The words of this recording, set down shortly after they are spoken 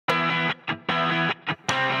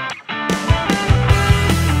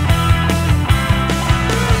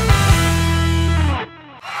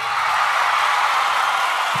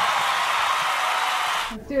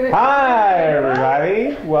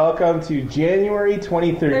welcome to January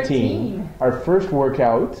 2013, our first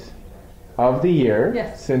workout of the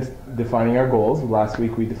year since defining our goals. Last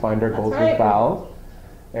week we defined our goals with Val,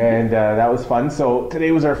 and that was fun. So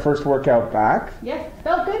today was our first workout back. Yes,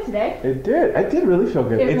 felt good today. It did. I did really feel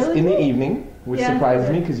good. It's really in did. the evening, which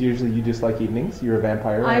surprised me because usually you just like evenings. You're a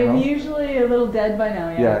vampire. I'm usually a little dead by now.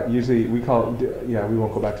 Yeah, usually we call it, we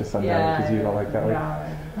won't go back to sundown because you don't like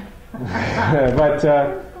that.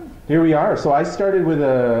 But here we are. So I started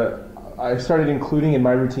including in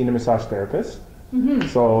my routine a massage therapist. Mm-hmm.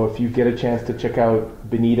 So if you get a chance to check out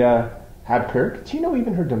Benita Habkirk, do you know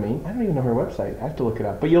even her domain? I don't even know her website. I have to look it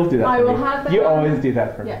up. But you'll do that. I will have that. You always do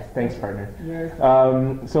that for me. Yes. Thanks, partner. Yes.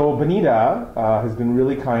 So Benita has been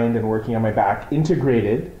really kind and working on my back,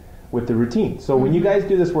 integrated with the routine. So when you guys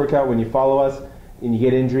do this workout, when you follow us and you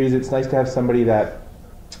get injuries, it's nice to have somebody that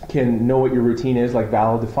can know what your routine is, like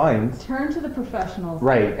Val defines. Turn to the professionals.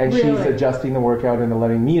 Right, and she's adjusting the workout and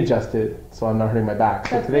letting me adjust it so I'm not hurting my back.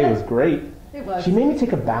 So today was great. It was. She made me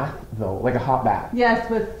take a bath, though, like a hot bath. Yes,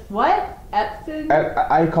 with what? Epsom?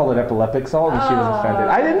 I call it epileptic salt, and she was offended.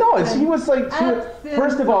 I didn't know it. She was like,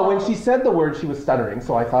 first of all, when she said the word, she was stuttering,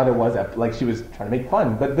 so I thought it was like she was trying to make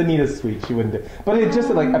fun. But Benita's sweet, she wouldn't do. But it just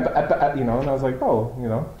said like, and I was like, oh,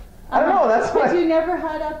 I don't know. That's what. But you never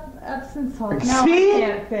had Epsom salt. No, See? I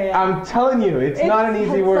can't say it. I'm telling you, it's not an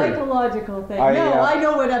easy word. It's a psychological thing. I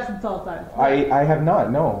know what Epsom salt is. I have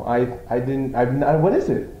not. No, I didn't. I've not. What is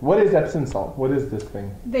it? What is Epsom salt? What is this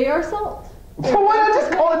thing? They are salt. So why not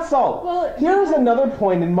just call it salt? Well, here's another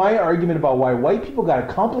point in my argument about why white people gotta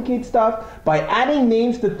complicate stuff by adding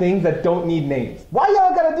names to things that don't need names. Why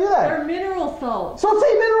y'all gotta do that? They're mineral salt. So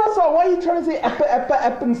say mineral salt. Why are you trying to say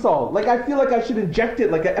Epsom salt? Like I feel like I should inject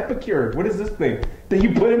it like an Epicure. What is this thing that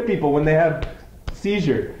you put in people when they have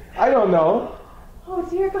seizure? I don't know. Oh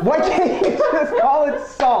dear God. Why can't you just call it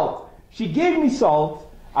salt? She gave me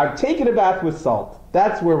salt. I've taken a bath with salt.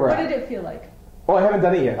 That's where we're at. What did it feel like? Oh, I haven't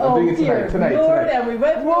done it yet. I'm doing it tonight. Lord, and we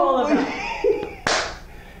went through all of that.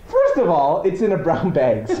 First of all, it's in a brown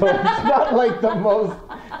bag, so it's not like the most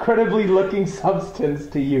credibly looking substance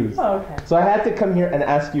to use. Oh, okay. So I had to come here and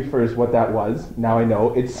ask you first what that was. Now I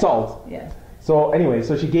know. It's salt. Yes. So anyway,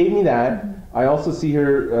 so she gave me that. I also see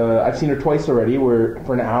her, I've seen her twice already, where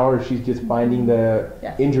for an hour she's just finding the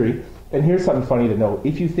injury. And here's something funny to know.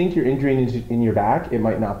 If you think your injury is in your back, it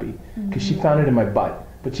might not be. Because she found it in my butt.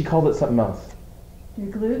 But she called it something else. Your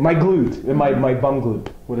glute? My glute. My bum glute.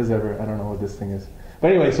 What is ever? I don't know what this thing is.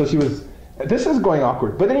 But anyway, so she was, this is going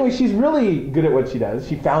awkward. But anyway, she's really good at what she does.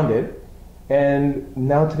 She found it. And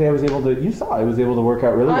now today I was able to, you saw, I was able to work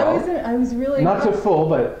out really well. I was really not so full,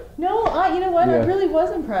 but. No, you know what? I really was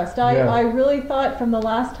impressed. I really thought from the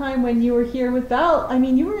last time when you were here with Val, I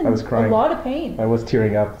mean, you were in a lot of pain. I was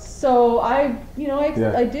tearing up. So I did,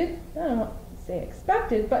 I don't know, say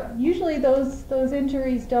expected, but usually those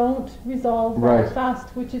injuries don't resolve that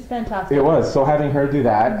fast, which is fantastic. It was. So having her do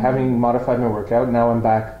that, having modified my workout, now I'm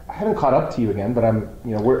back. I haven't caught up to you again, but I'm,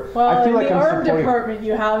 I feel like the I'm arm department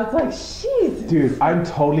you have, it's like, jeez. Dude, I'm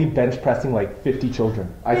totally bench pressing like 50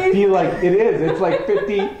 children. I feel like it is. It's like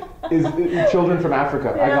 50 is children from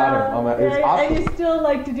Africa. I got them. It's awesome. And you still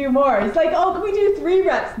like to do more. It's like, oh, can we do 3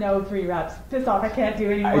 reps? No, 3 reps. Piss off, I can't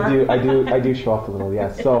do anymore. I do show off a little,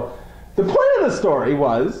 yes. So the point of the story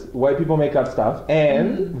was white people make up stuff,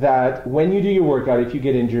 and that when you do your workout, if you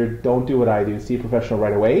get injured, don't do what I do. See a professional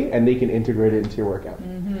right away, and they can integrate it into your workout.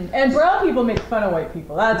 And brown people make fun of white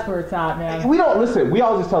people. That's where it's at, man. We don't listen. We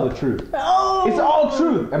all just tell the truth. Oh, it's all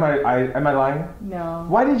truth. Am I lying? No.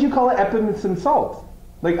 Why did you call it Epsom salt?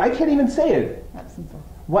 Like, I can't even say it. Epsom salt.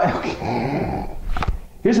 Why? Okay.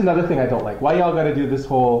 Here's another thing I don't like. Why y'all got to do this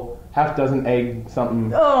whole half dozen egg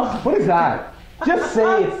something? Oh. What is that? Just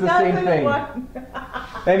say it's the same thing.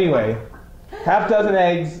 Anyway, half dozen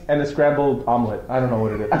eggs and a scrambled omelet. I don't know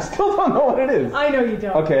what it is. I still don't know what it is. I know you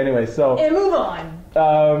don't. Okay, anyway, so. And move on.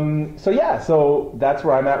 So that's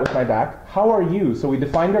where I'm at with my back. How are you? So we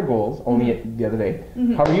defined our goals only the other day.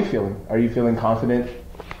 How are you feeling? Are you feeling confident?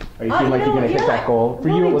 Are you feeling like you're going to hit that goal? For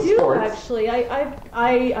you, it was sports. Actually,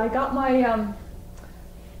 I got my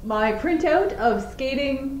my printout of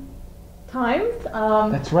skating times.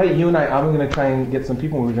 That's right. You and I'm going to try and get some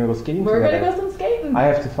people. We're going to go skating together. We're going to go some skating. I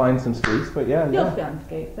have to find some skates, but You'll find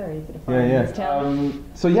skates. They're easy to find in this town.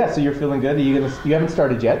 So you're feeling good. You haven't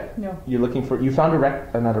started yet. No. You're looking for. You found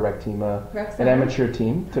not a rec team, an amateur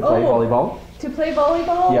team to play volleyball. To play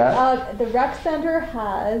volleyball. Yeah. The rec center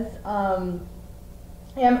has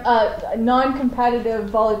non-competitive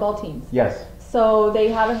volleyball teams. Yes. So they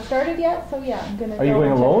haven't started yet. So yeah, I'm gonna. Are you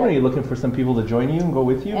going alone, or are you looking for some people to join you and go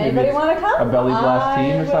with you? Anybody want to come? A belly blast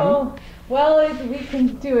team or something? Well, we can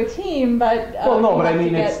do a team, but well, no, but I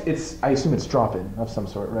mean, it's. I assume it's drop-in of some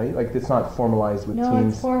sort, right? Like it's not formalized with teams. No,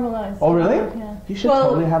 it's formalized. Oh, really? Yeah. You should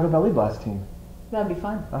totally have a belly blast team. That'd be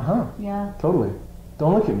fun. Yeah. Totally.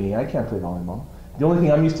 Don't look at me. I can't play volleyball. The only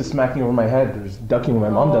thing I'm used to smacking over my head is ducking when my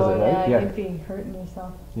mom does it, right? Yeah, you'd be hurting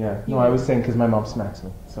yourself. Yeah. No, I was saying because my mom smacks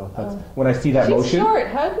me. So that's when I see that She's motion. Short.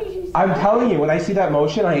 How could you? I'm telling you, when I see that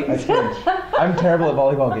motion, I flinch. I'm terrible at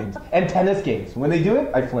volleyball games and tennis games. When they do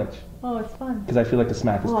it, I flinch. Oh, it's fun. Because I feel like the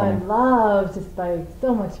smack is coming. I love to spike.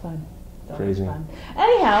 So much fun. So Crazy. Much fun.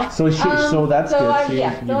 Anyhow. So that's good. So you're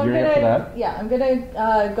up for that? Yeah, I'm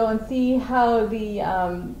gonna go and see how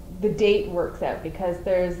the date works out because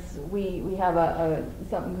we have a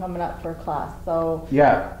something coming up for a class. So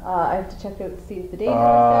yeah. I have to check out to see if the date works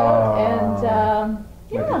out and.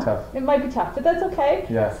 Might be tough. It might be tough, but that's okay.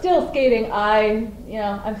 Yeah. Still skating.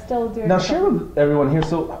 I'm still doing. Now share with everyone here.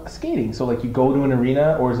 So skating. So like you go to an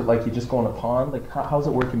arena, or is it like you just go in a pond? Like how's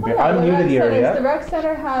it work in Barrie? I'm new to the area. The rec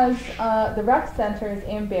center has the rec centers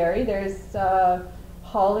in Barrie. There's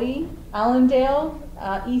Holly, Allendale,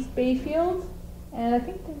 East Bayfield, and I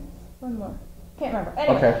think there's one more. Can't remember.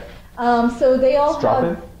 Anyway. Okay. So they all drop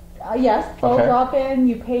have. in? Yes, all drop in.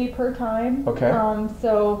 You pay per time. Okay.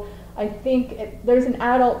 So. I think there's an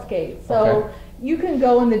adult skate, so you can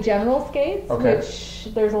go in the general skates, which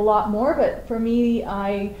there's a lot more, but for me,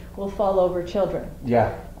 I will fall over children.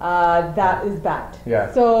 Yeah. That is bad.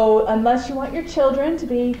 Yeah. So unless you want your children to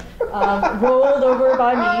be rolled over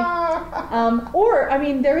by me, or I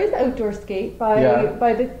mean, there is outdoor skate by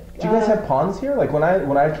the. Do you guys have ponds here? Like when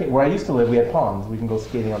I came, where I used to live, we had ponds. We can go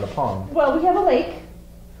skating on the pond. Well, we have a lake.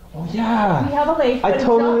 Oh yeah. We have a lake. I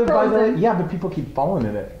totally live by the. lake. Yeah, but people keep falling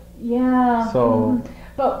in it. Yeah. So.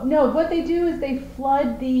 But no, what they do is they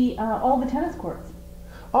flood all the tennis courts.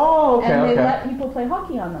 Oh, okay. And they let people play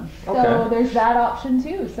hockey on them. So there's that option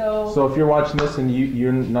too. So if you're watching this and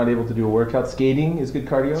you're not able to do a workout, skating is good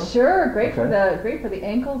cardio. Sure, great for the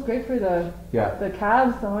ankles, great for the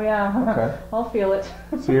calves. So yeah, I'll feel it.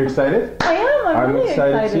 So you're excited? I am. I'm really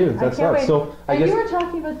excited too. That's right. So I guess you were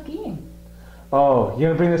talking about skiing. Oh, you're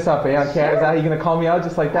gonna bring this up, eh? On camera? Is that how you're gonna call me out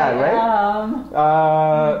just like that,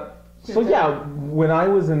 right? So yeah, when I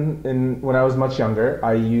was when I was much younger,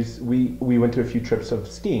 we went to a few trips of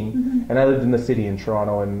skiing, and I lived in the city in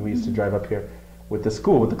Toronto, and we used to drive up here with the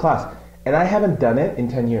school, with the class, and I haven't done it in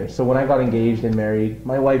 10 years. So when I got engaged and married,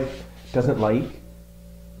 my wife doesn't like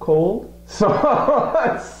cold, so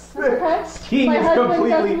skiing is completely.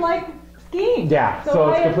 Doesn't like skiing. Yeah, so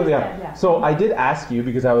it's completely out. Yeah. So I did ask you,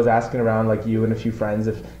 because I was asking around like you and a few friends,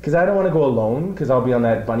 because I don't want to go alone, because I'll be on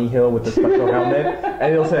that bunny hill with the special helmet,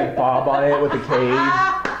 and it'll say like Bob on it with the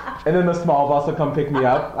cage, and then the small bus will come pick me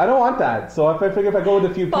up. I don't want that. So if I go with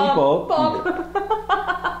a few people.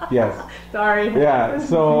 Bob. Yes. Sorry. Yeah.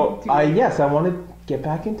 So I want to get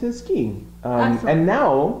back into skiing, and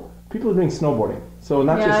now people are doing snowboarding. So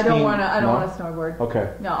not just skiing. I don't want to snowboard.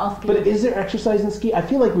 Okay. No, I'll ski. But is there exercise in ski? I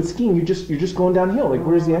feel like with skiing, you're just going downhill. Like,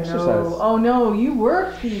 where's the exercise? No. Oh no, you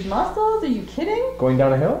work these muscles? Are you kidding? Going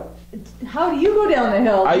down a hill? How do you go down the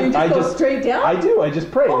hill? Do you just go straight down? I do. I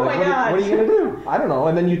just pray. Oh my God. What are you gonna do? I don't know.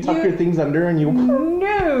 And then you tuck your things under and you.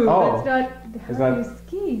 No, that's not how you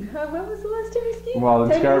ski. When was the last time you skied? Well,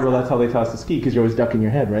 in Scarborough, that's how they tell us to ski, because you're always ducking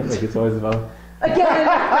your head, right? Like it's always about.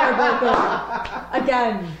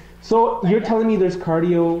 Again. So you're telling me there's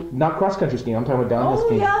cardio, not cross-country skiing, I'm talking about downhill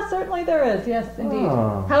skiing. Oh yeah, certainly there is, yes indeed.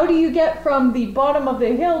 How do you get from the bottom of the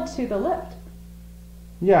hill to the lift?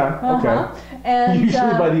 Yeah, okay. And,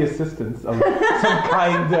 usually by the assistance of some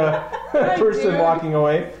kind person walking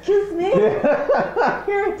away. Excuse me?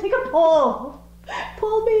 Here, take a pull.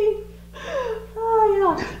 Pull me.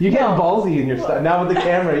 Oh, yeah. You're getting ballsy in your stuff. Now with the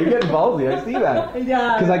camera, you're getting ballsy. I see that.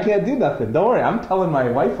 Yeah. Because I can't do nothing. Don't worry, I'm telling my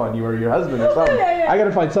wife on you or your husband or something. I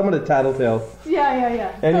gotta find someone to tattletale.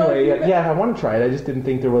 Yeah. Anyway, I want to try it. I just didn't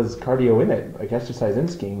think there was cardio in it, like exercise in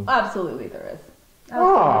skiing. Absolutely there is.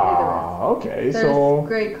 Okay. There's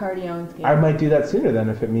great cardio in skiing. I might do that sooner then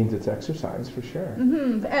if it means it's exercise, for sure.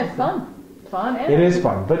 And fun. It is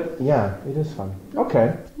fun, but yeah, it is fun.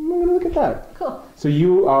 Okay. I'm going to look at that. Cool. So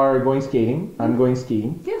you are going skating. I'm going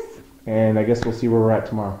skiing. Yes. And I guess we'll see where we're at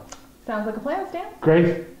tomorrow. Sounds like a plan, Stan.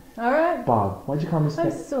 Great. All right. Bob, why'd you call me Stan?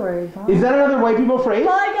 I'm sorry, Bob. Is that another white people phrase?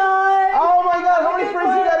 Bye, guys. Oh my God, how many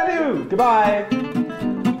phrases you gotta do? Goodbye.